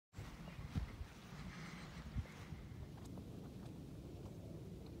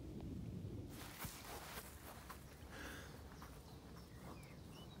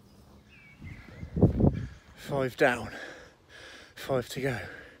5 down, 5 to go.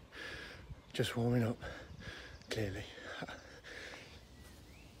 Just warming up, clearly.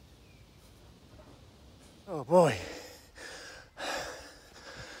 Oh boy.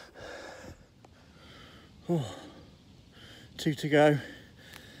 Oh, 2 to go.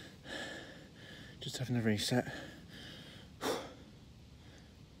 Just having a reset.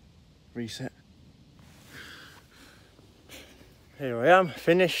 Reset. Here I am,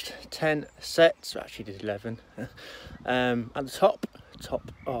 finished 10 sets, actually did 11. At the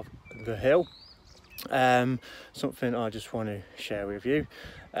top of the hill. Something I just want to share with you.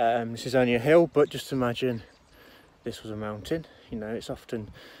 This is only a hill, but just imagine this was a mountain. You know, it's often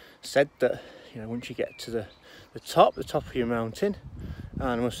said that, you know, once you get to the top of your mountain, and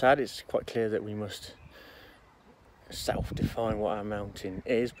I must add, it's quite clear that we must self-define what our mountain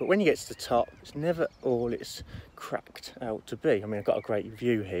is, but when you get to the top, it's never all it's cracked out to be. I mean, I've got a great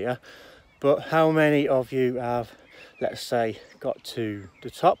view here, but how many of you have, let's say, got to the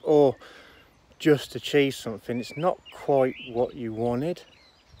top or just achieved something? It's not quite what you wanted.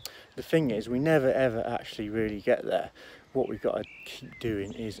 The thing is, we never ever actually really get there. What we've got to keep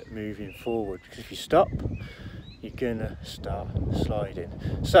doing is moving forward, because if you stop, you're gonna start sliding.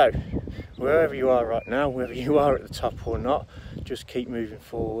 So wherever you are right now, whether you are at the top or not, just keep moving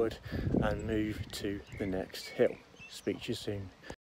forward and move to the next hill. Speak to you soon.